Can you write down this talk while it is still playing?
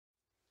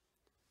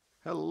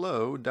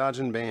Hello, Dodge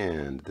and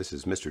Band. This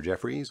is Mr.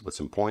 Jeffries with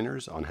some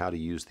pointers on how to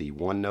use the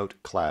OneNote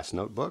class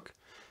notebook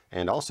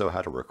and also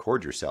how to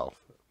record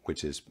yourself,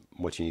 which is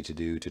what you need to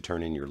do to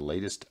turn in your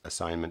latest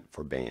assignment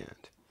for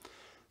band.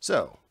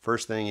 So,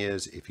 first thing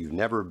is, if you've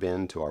never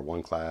been to our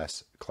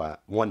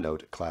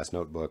OneNote class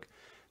notebook,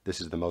 this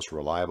is the most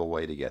reliable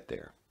way to get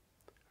there.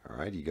 All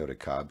right, you go to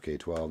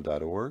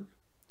cobbk12.org,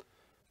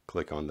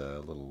 click on the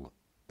little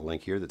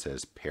link here that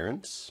says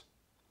Parents,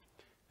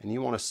 and you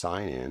want to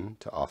sign in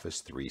to Office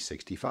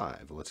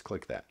 365. Let's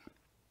click that.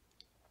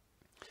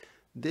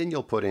 Then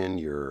you'll put in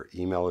your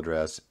email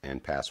address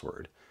and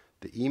password.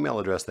 The email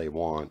address they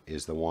want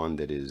is the one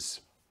that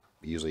is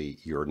usually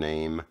your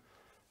name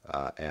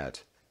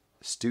at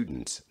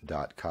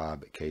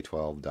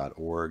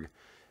students.cobbk12.org.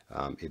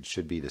 It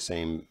should be the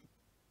same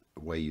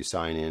way you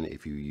sign in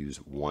if you use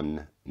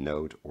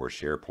OneNote or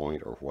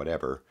SharePoint or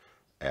whatever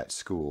at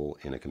school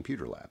in a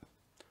computer lab.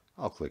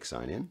 I'll click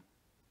sign in.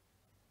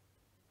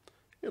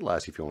 It'll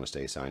ask if you want to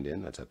stay signed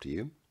in. That's up to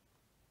you.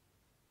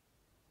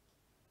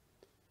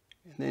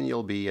 And then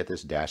you'll be at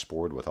this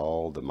dashboard with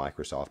all the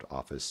Microsoft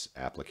Office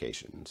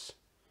applications.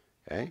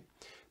 Okay.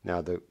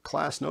 Now the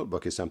class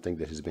notebook is something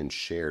that has been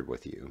shared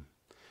with you.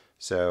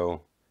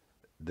 So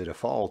the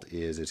default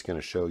is it's going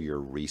to show your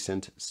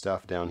recent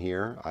stuff down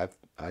here.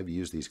 I've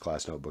used these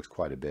class notebooks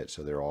quite a bit,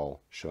 so they're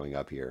all showing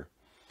up here.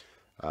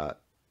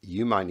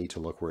 You might need to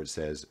look where it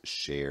says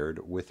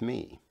shared with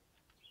me.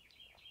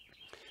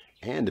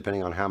 And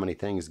depending on how many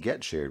things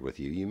get shared with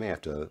you, you may have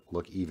to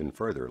look even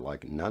further.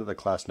 Like none of the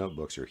class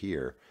notebooks are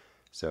here.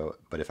 So,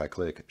 but if I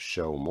click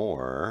show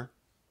more,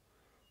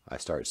 I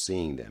start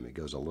seeing them. It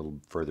goes a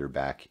little further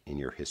back in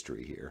your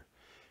history here.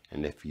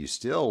 And if you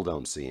still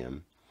don't see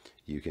them,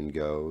 you can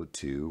go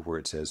to where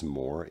it says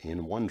more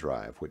in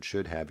OneDrive, which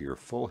should have your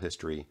full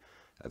history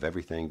of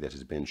everything that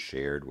has been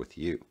shared with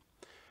you.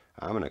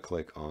 I'm going to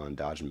click on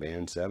Dodge and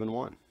Band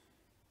 7.1,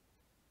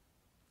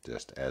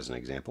 just as an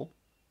example.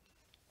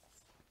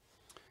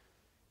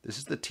 This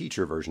is the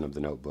teacher version of the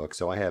notebook,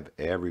 so I have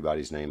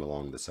everybody's name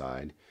along the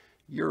side.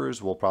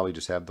 Yours will probably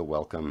just have the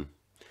welcome.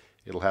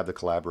 It'll have the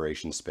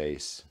collaboration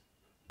space,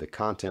 the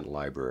content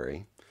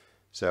library.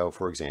 So,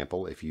 for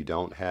example, if you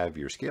don't have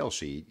your scale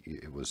sheet,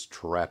 it was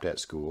trapped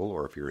at school,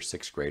 or if you're a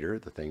sixth grader,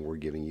 the thing we're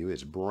giving you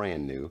is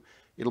brand new,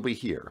 it'll be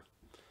here.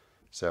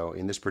 So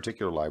in this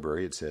particular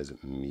library, it says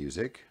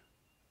Music,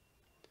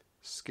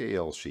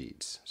 Scale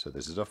Sheets. So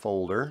this is a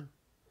folder,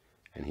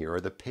 and here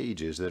are the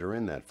pages that are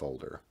in that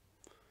folder.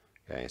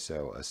 Okay,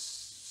 so a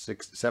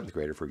seventh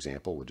grader, for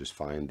example, would just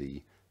find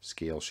the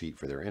scale sheet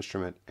for their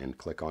instrument and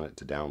click on it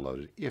to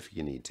download it if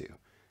you need to.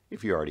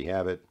 If you already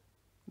have it,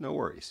 no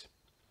worries.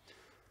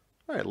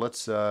 All right,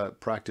 let's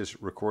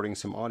practice recording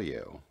some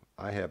audio.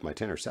 I have my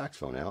tenor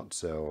saxophone out,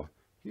 so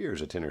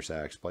here's a tenor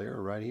sax player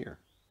right here.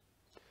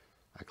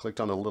 I clicked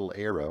on the little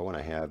arrow and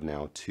I have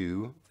now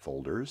two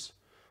folders.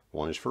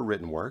 One is for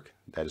written work.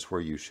 That is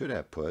where you should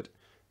have put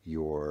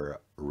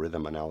your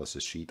rhythm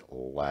analysis sheet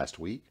last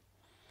week.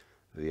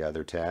 The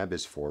other tab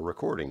is for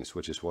recordings,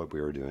 which is what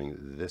we were doing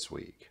this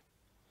week.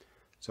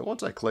 So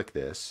once I click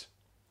this,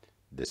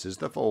 this is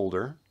the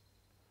folder.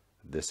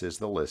 This is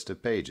the list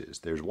of pages.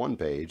 There's one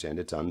page and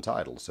it's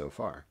untitled so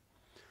far.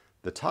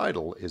 The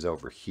title is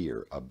over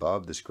here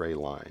above this gray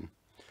line.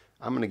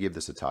 I'm going to give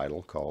this a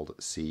title called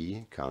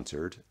C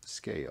Concert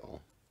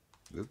Scale.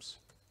 Oops.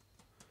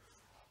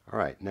 All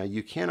right, now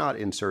you cannot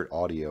insert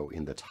audio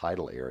in the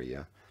title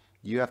area.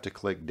 You have to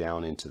click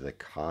down into the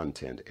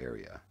content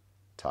area.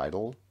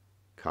 Title,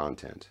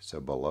 content. So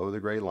below the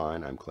gray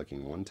line, I'm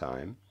clicking one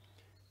time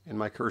and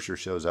my cursor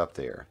shows up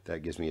there.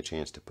 That gives me a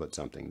chance to put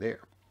something there.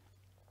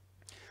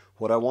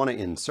 What I want to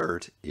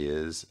insert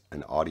is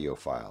an audio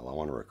file. I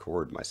want to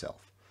record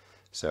myself.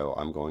 So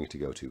I'm going to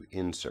go to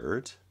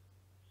Insert,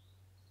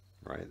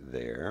 right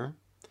there.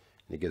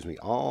 And it gives me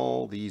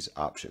all these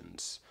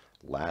options.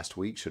 Last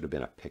week should have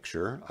been a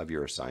picture of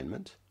your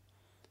assignment.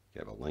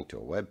 You have a link to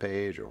a web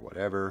page or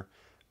whatever.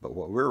 But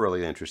what we're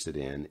really interested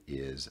in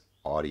is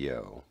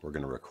audio. We're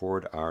going to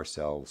record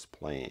ourselves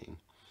playing.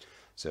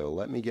 So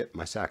let me get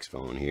my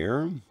saxophone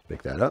here,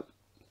 pick that up.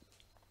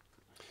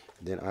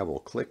 Then I will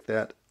click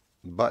that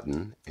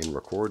button and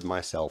record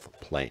myself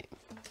playing.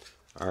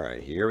 All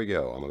right, here we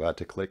go. I'm about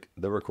to click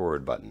the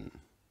record button,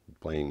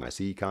 playing my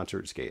C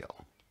concert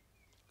scale.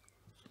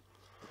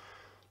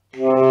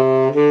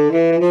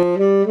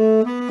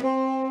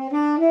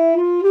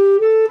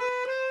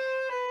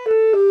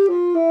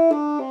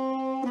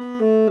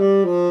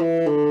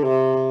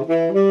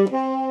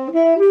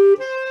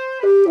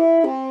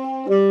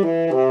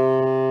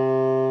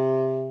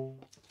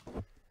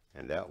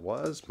 And that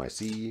was my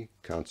C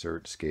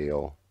concert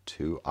scale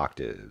 2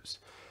 octaves.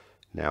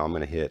 Now I'm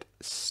going to hit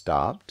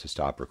stop to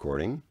stop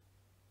recording.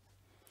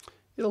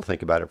 It'll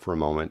think about it for a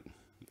moment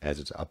as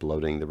it's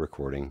uploading the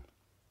recording.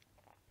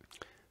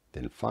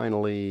 Then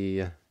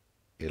finally,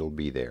 it'll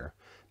be there.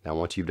 Now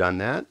once you've done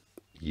that,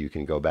 you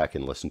can go back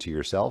and listen to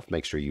yourself.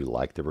 Make sure you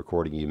like the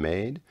recording you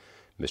made.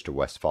 Mr.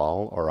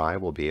 Westfall or I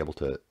will be able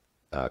to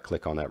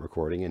click on that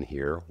recording and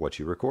hear what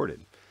you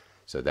recorded.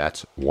 So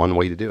that's one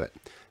way to do it.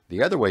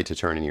 The other way to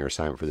turn in your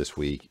assignment for this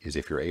week is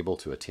if you're able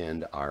to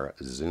attend our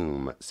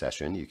Zoom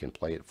session, you can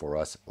play it for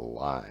us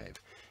live,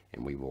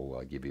 and we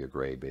will give you a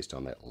grade based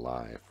on that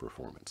live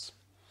performance.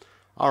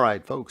 All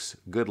right, folks,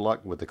 good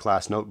luck with the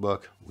class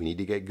notebook. We need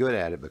to get good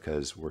at it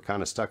because we're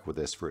kind of stuck with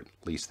this for at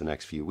least the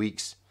next few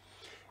weeks.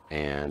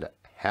 And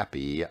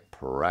happy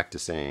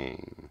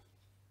practicing.